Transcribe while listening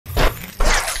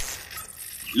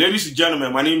Ladies and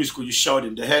gentlemen, my name is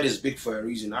Sheldon. The head is big for a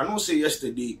reason. I don't say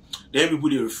yesterday, then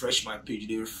everybody refresh my page.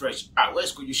 They refresh.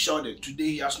 Where's Sheldon?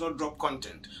 Today he has not dropped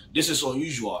content. This is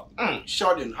unusual.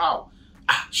 Sheldon, how?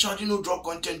 Sheldon no drop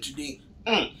content today.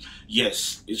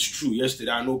 Yes, it's true.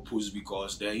 Yesterday I no post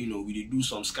because then we did do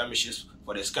some skirmishes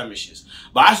for the skirmishes.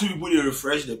 But as people they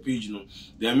refresh the page,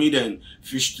 then me then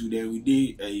fish to then we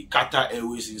did a Qatar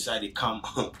Airways inside the camp.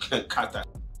 Qatar.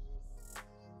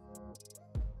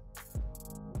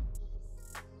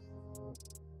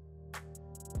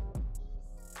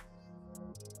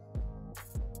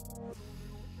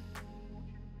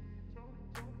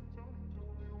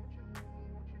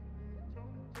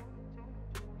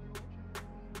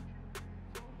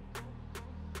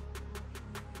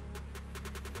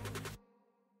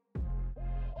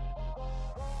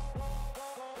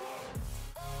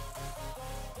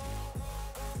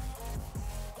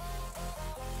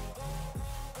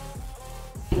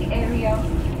 Area.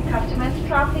 Customers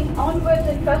traveling onwards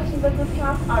in first and business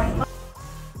class are invited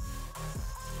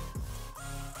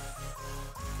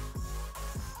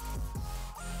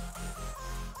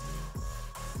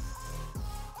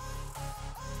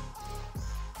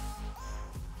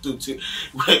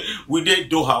we did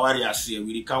Doha warriors here.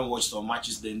 We can watch some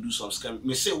matches, then do some scam.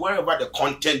 Me say wherever the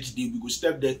content today, we go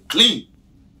step there clean.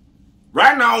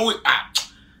 Right now we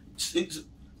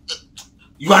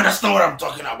you understand what I'm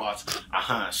talking about?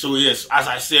 So yes, as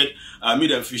I said,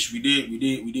 meat and fish, we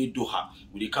did Doha.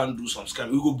 We can't do some scam.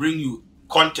 We will bring you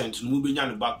content moving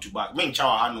back to back. Me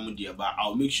chawa no dear, but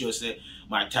I'll make sure say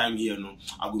my time here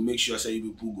I will make sure say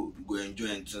you people go enjoy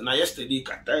it. Now yesterday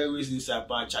Qatar Airways this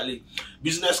Charlie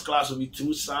business class will be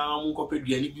two some copy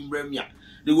the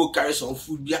they go carry some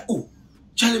food there. Oh,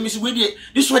 Charlie, Miss Wade,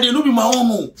 this one they no be my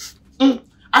own.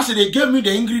 I said they gave me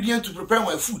the ingredient to prepare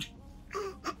my food.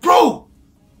 Bro!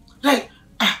 Like,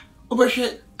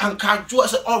 and can't do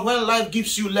say, oh, when life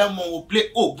gives you lemon, we'll play.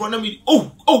 Oh,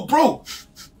 bro,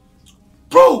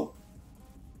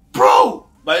 bro.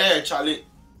 But yeah, Charlie,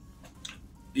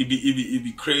 it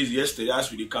be crazy. Yesterday,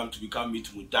 as we come meet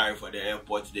Mutari for the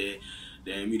airport there.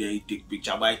 Then me then take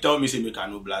picture. But he tell me say make I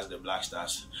no blast the Black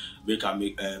Stars. Make I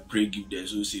make pray give them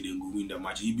so say they go win the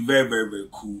match. He be very, very, very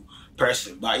cool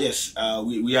person. But yes,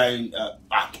 we are in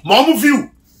Mom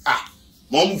View.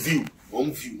 Mom View.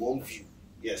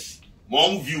 Yes.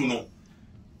 Mom View, no.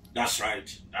 That's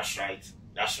right. Mo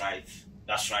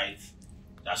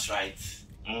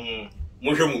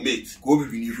mate. Go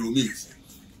be your mate.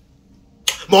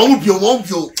 Mom View,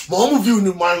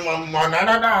 no man,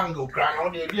 another cry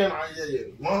on the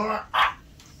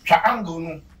triangle,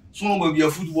 no. Some will be a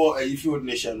football if you're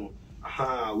nation.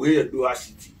 Where Doha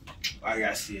City.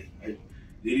 I say,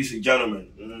 ladies and gentlemen.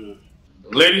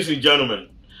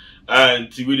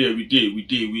 And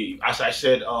we as I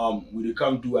said, we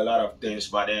come do a lot of things,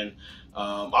 but then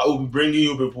I will be bringing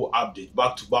you people update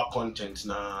back-to-back content.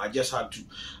 Now I just had to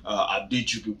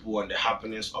update you people on the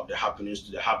happenings of the happenings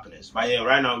to the happenings. But yeah,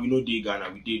 right now we know they Ghana,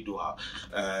 we did Doha,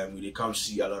 we come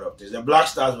see a lot of things. The Black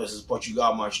Stars versus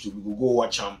Portugal match too. We will go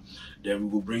watch them. Then we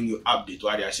will bring you update.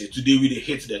 What they say today we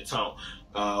hit the town.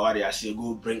 What they say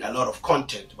go bring a lot of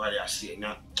content. What they say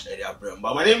now. But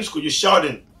my name is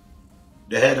Sheldon.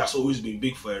 The head has always been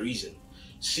big for a reason.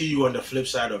 See you on the flip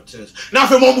side of things. Now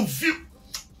for Mom View.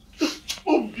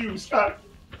 Mom View, start.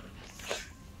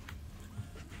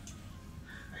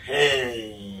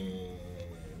 Hey.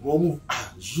 Mom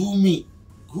zoom me.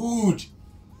 Good.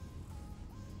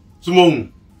 So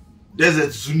Mom. Desert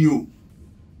Sunio.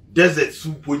 Desert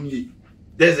Suponye.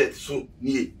 Desert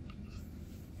Sunye.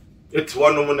 It's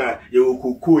one woman you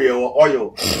cocoa or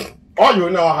oil. Oil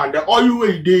now hand the oil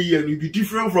way day and you be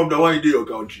different from the one day your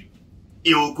country.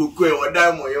 You cook or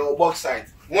diamond or bauxite.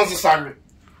 Once the sun.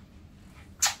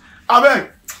 Amen.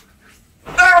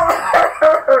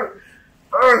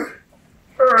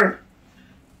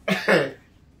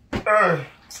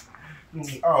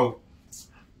 Oh.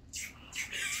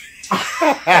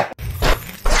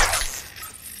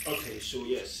 Okay, so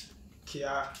yes,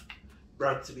 Kia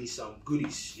brought to me some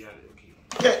goodies. Yeah, okay.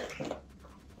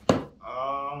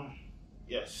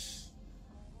 Yes,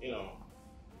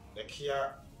 the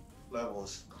Kia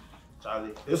levels,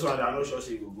 Charlie. This one I'm not sure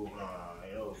say you go. No,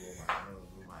 go.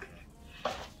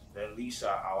 Then these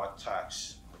are our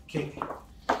tags. Okay,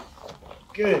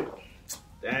 good.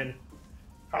 Then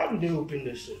how do they open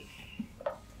this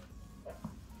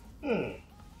thing?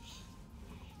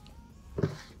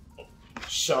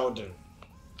 Sheldon.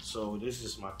 So this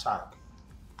is my tag.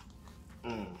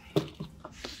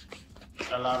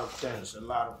 A lot of things.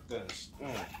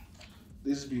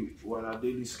 This be one of our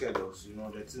daily schedules,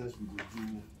 the things we will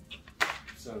do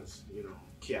since,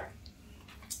 care.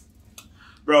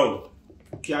 Bro,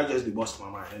 Kia just the boss my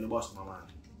mind and the boss my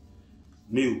mind.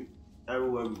 Meal,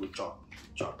 everywhere we go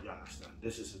chop, you understand?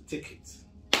 This is a ticket.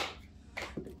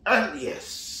 And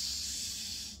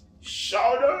yes,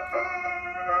 Sheldon!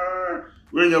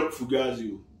 Ring up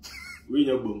Fugazi, ring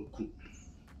up Bunku.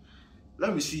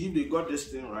 Let me see if they got this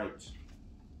thing right.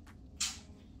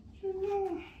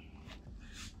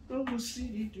 Let me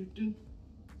see.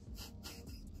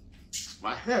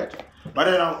 My head. But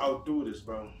then I'll do this,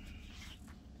 bro.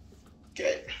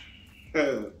 Okay.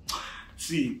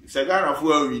 See, cigar of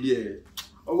where we there.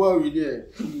 Where we there.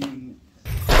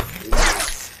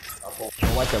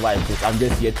 Whatever it is, I'm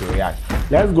just here to react.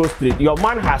 Let's go straight. Your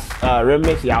man has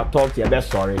remix. I'll talk to you.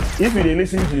 Best sorry. If you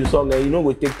listen to the song, you know,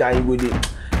 go take time. You go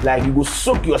like you go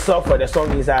soak yourself for the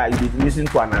song inside. You listen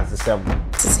to an answer 7.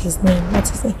 What is his name?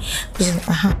 What is it?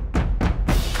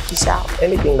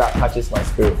 Anything that catches my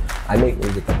spirit, I make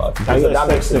music about it. That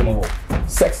makes it more.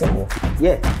 Sex symbol.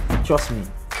 Yeah, trust me.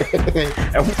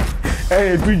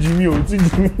 Hey, Jimmy.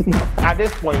 At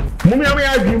this point,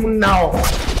 now.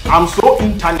 I'm so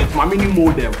internet, my mini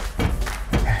modem.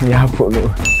 Yeah,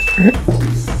 Polo.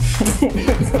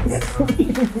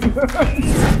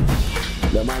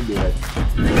 The man be right.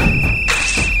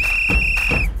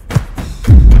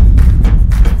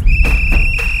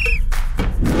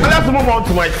 Let's move on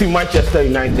to my team, Manchester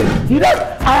United.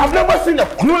 I have never seen a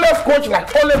clueless coach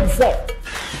like Ole before.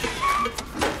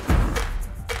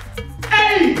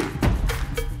 Hey!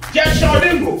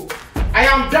 Sheldon, I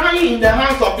am dying in the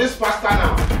hands of this pastor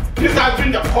now. This has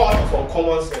been the call for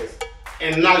common sense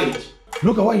and knowledge.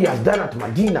 Look at what he has done at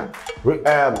Medina.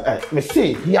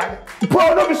 Messi,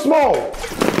 bro, don't be small.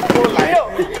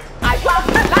 I can't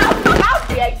allow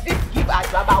they exist. Give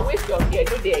Adwa, but waste your hair,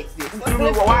 no they exist.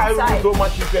 Why are you so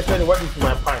much interested in what is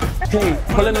my pint? Hey,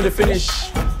 calling on the finish.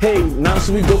 Hey, now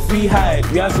so we go free hide.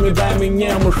 We ask me diamond,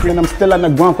 yeah, I'm afraid. I'm still on the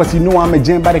ground cause you know I'm a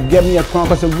gem, but they get me a crown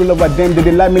cause the rule over them.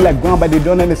 They like me like ground, but they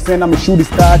don't understand I'm a shooting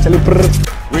star.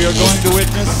 We are going to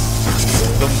witness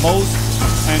the most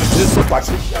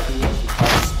anticipated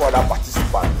squad of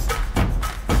participants.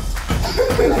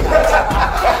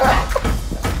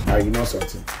 You know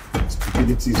something?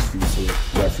 Stupidity is free, so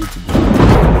you are free to do.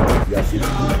 You are free to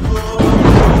do.